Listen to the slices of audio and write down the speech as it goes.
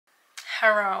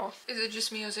Hello. Is it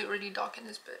just me or is it really dark in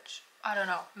this bitch? I don't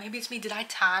know. Maybe it's me. Did I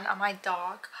tan? Am I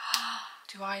dark?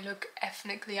 Do I look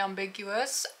ethnically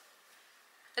ambiguous?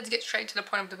 Let's get straight to the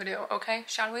point of the video, okay?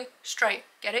 Shall we? Straight.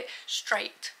 Get it?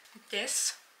 Straight.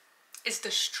 This is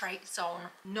the straight zone.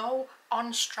 No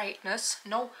unstraightness,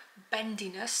 no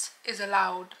bendiness is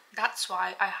allowed. That's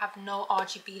why I have no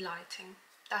RGB lighting.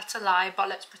 That's a lie, but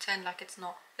let's pretend like it's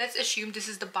not. Let's assume this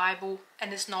is the Bible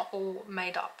and it's not all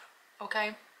made up,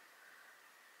 okay?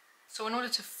 So in order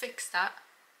to fix that,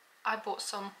 I bought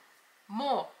some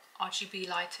more RGB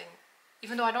lighting.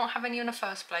 Even though I don't have any in the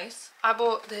first place. I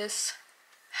bought this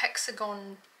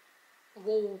hexagon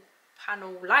wall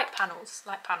panel, light panels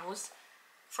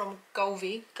from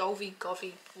Govee,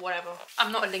 whatever.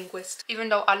 I'm not a linguist, even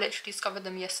though I literally discovered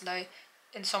them yesterday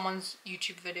in someone's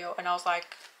YouTube video and I was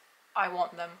like, I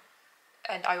want them.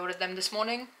 And I ordered them this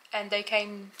morning and they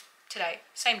came today,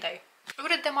 same day. I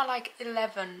ordered them at like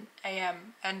 11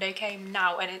 AM and they came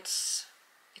now and it's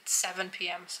 7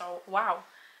 PM. So wow,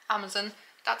 Amazon,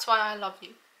 that's why I love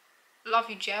you. Love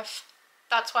you, Jeff.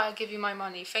 That's why I give you my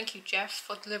money. Thank you, Jeff,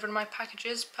 for delivering my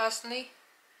packages personally.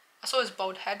 I saw his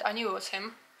bald head. I knew it was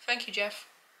him. Thank you, Jeff.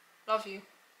 Love you.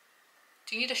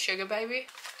 Do you need a sugar baby?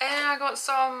 And I got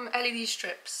some LED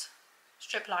strips.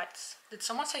 Strip lights. Did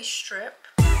someone say strip?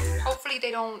 Hopefully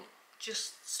they don't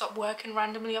just stop working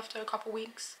randomly after a couple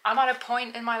weeks. I'm at a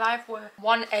point in my life where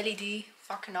one LED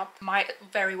fucking up might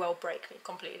very well break me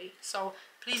completely. So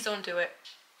please don't do it.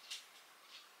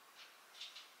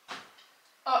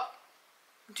 Oh,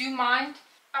 do you mind?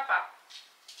 Papa.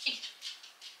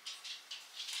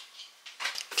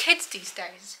 Kids these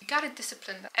days, you gotta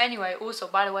discipline them. Anyway, also,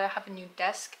 by the way, I have a new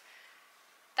desk.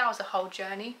 That was a whole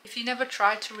journey. If you never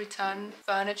tried to return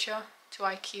furniture to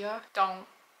IKEA, don't.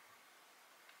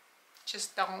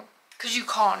 Just don't. Because you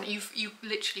can't. You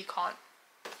literally can't.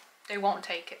 They won't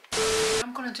take it.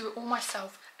 I'm gonna do it all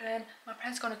myself. And then my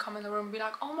parents gonna come in the room and be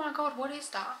like, oh my god, what is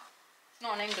that? It's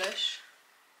not in English.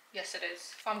 Yes, it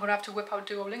is. I'm gonna have to whip out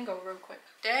Duolingo real quick.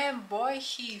 Damn, boy,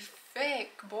 he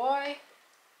thick, boy.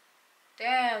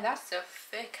 Damn, that's a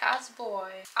thick ass boy.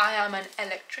 I am an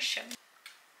electrician.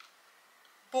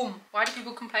 Boom. Why do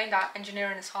people complain that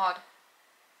engineering is hard?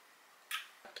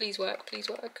 Please work, please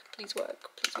work, please work,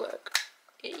 please work.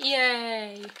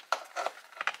 Yay.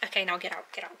 Okay, now get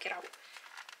out, get out, get out.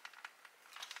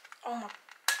 Oh my.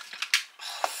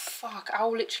 Oh, fuck,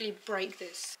 I'll literally break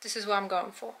this. This is what I'm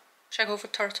going for. Should I go for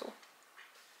turtle?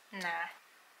 Nah.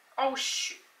 Oh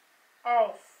shoot.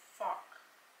 Oh fuck.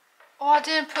 Oh, I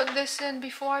didn't put this in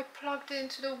before I plugged it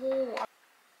into the wall.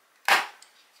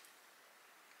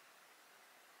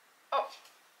 Oh.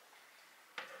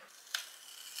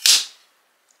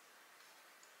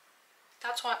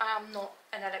 That's why I am not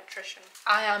an electrician.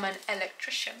 I am an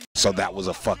electrician. So that was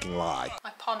a fucking lie.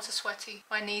 My palms are sweaty.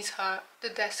 My knees hurt. The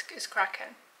desk is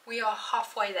cracking. We are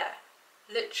halfway there.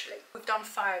 Literally. We've done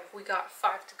 5. We got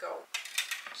 5 to go.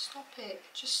 Stop it.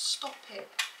 Just stop it.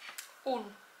 1,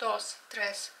 2, 3,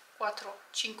 4,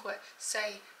 5,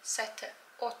 6, 7,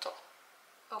 8.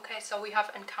 Okay, so we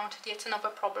have encountered yet another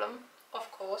problem,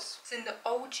 of course. It's in the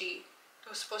OG. There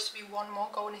was supposed to be one more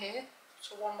going here.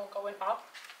 So one more going up.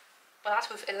 But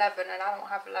that's with 11 and I don't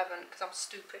have 11 because I'm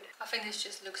stupid. I think this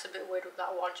just looks a bit weird with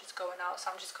that one just going out. So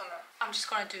I'm just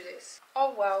gonna do this.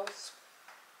 Oh wells.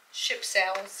 Ship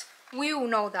sails. We all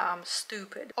know that I'm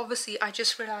stupid. Obviously, I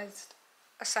just realized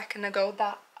a second ago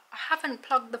that I haven't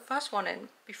plugged the first one in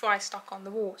before I stuck on the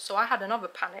wall. So I had another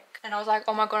panic. And I was like,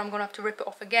 oh my god, I'm gonna have to rip it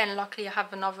off again. Luckily, I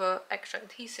have another extra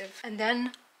adhesive. And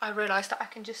then I realized that I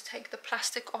can just take the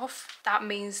plastic off. That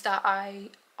means that I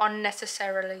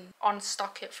unnecessarily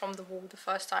unstuck it from the wall the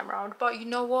first time round. But you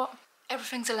know what?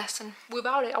 Everything's a lesson.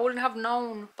 Without it, I wouldn't have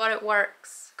known. But it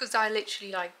works. Because I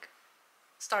literally, like,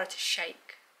 started to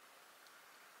shake.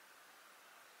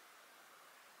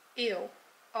 Ew.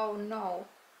 Oh no.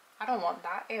 I don't want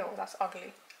that. Ew, that's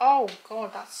ugly. Oh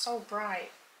god, that's so bright.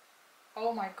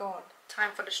 Oh my god.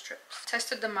 Time for the strips.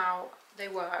 Tested them out. They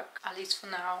work, at least for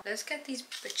now. Let's get these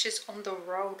bitches on the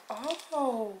road.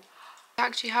 Oh, I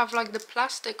actually have like the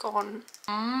plastic on.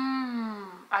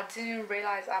 I didn't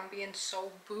realize I'm being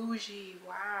so bougie.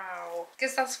 Wow.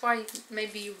 Guess that's why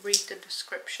maybe you read the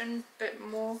description a bit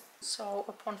more. So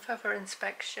upon further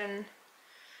inspection,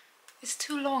 it's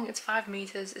too long. It's 5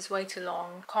 meters. It's way too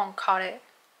long. Can't cut it.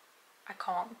 I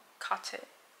can't cut it.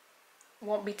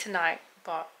 Won't be tonight,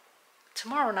 but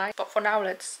tomorrow night. But for now,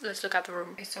 let's look at the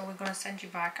room. Okay, so we're gonna send you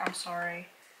back. I'm sorry.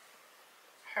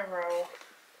 Hello.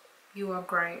 You are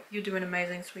great. You're doing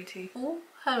amazing, sweetie. Oh,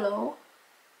 hello,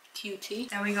 cutie.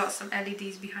 And we got some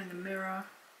LEDs behind the mirror.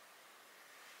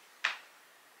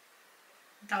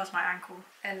 That was my ankle.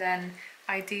 And then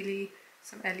ideally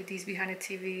some LEDs behind the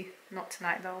TV. Not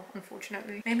tonight though,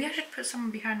 unfortunately. Maybe I should put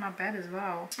some behind my bed as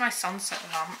well. It's my sunset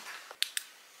lamp.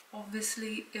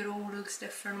 Obviously it all looks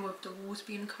different with the walls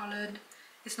being coloured.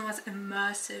 It's not as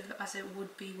immersive as it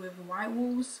would be with white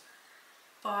walls,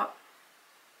 but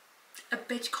a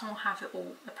bitch can't have it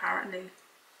all apparently.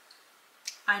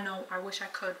 I know, I wish I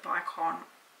could, but I can't.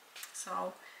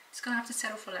 So it's gonna have to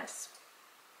settle for less.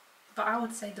 But I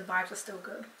would say the vibes are still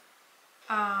good.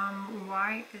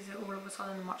 Why is it all of a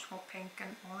sudden much more pink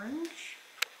and orange?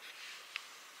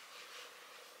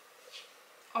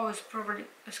 Oh, it's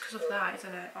because of that,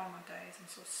 isn't it? Oh my days, I'm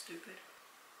so stupid.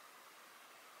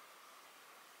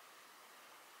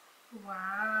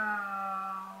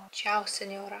 Wow. Ciao,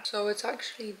 senora. So it's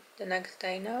actually the next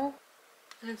day now,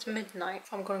 and it's midnight.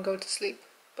 I'm gonna go to sleep.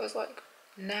 But it's like,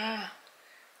 nah,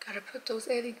 gotta put those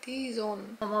LEDs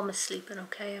on. My mom is sleeping,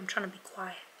 okay? I'm trying to be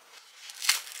quiet.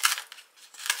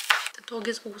 The dog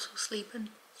is also sleeping,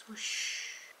 so shh.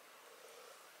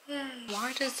 Yay.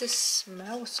 Why does this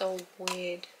smell so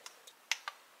weird?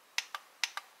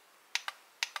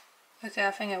 Okay,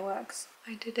 I think it works.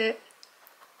 I did it.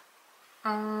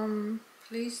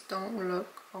 Please don't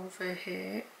look over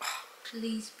here.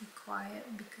 Please be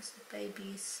quiet because the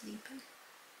baby is sleeping.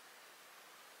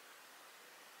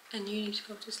 And you need to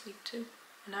go to sleep too.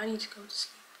 And I need to go to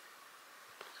sleep.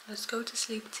 Let's go to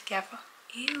sleep together.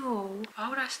 Ew. Why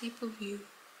would I sleep with you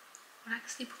when I can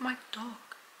sleep with my dog?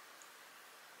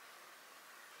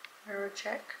 Mirror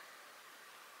check.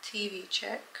 TV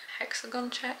check. Hexagon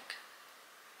check.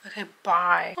 Okay,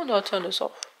 bye. How do I turn this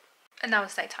off? And now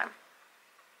it's daytime.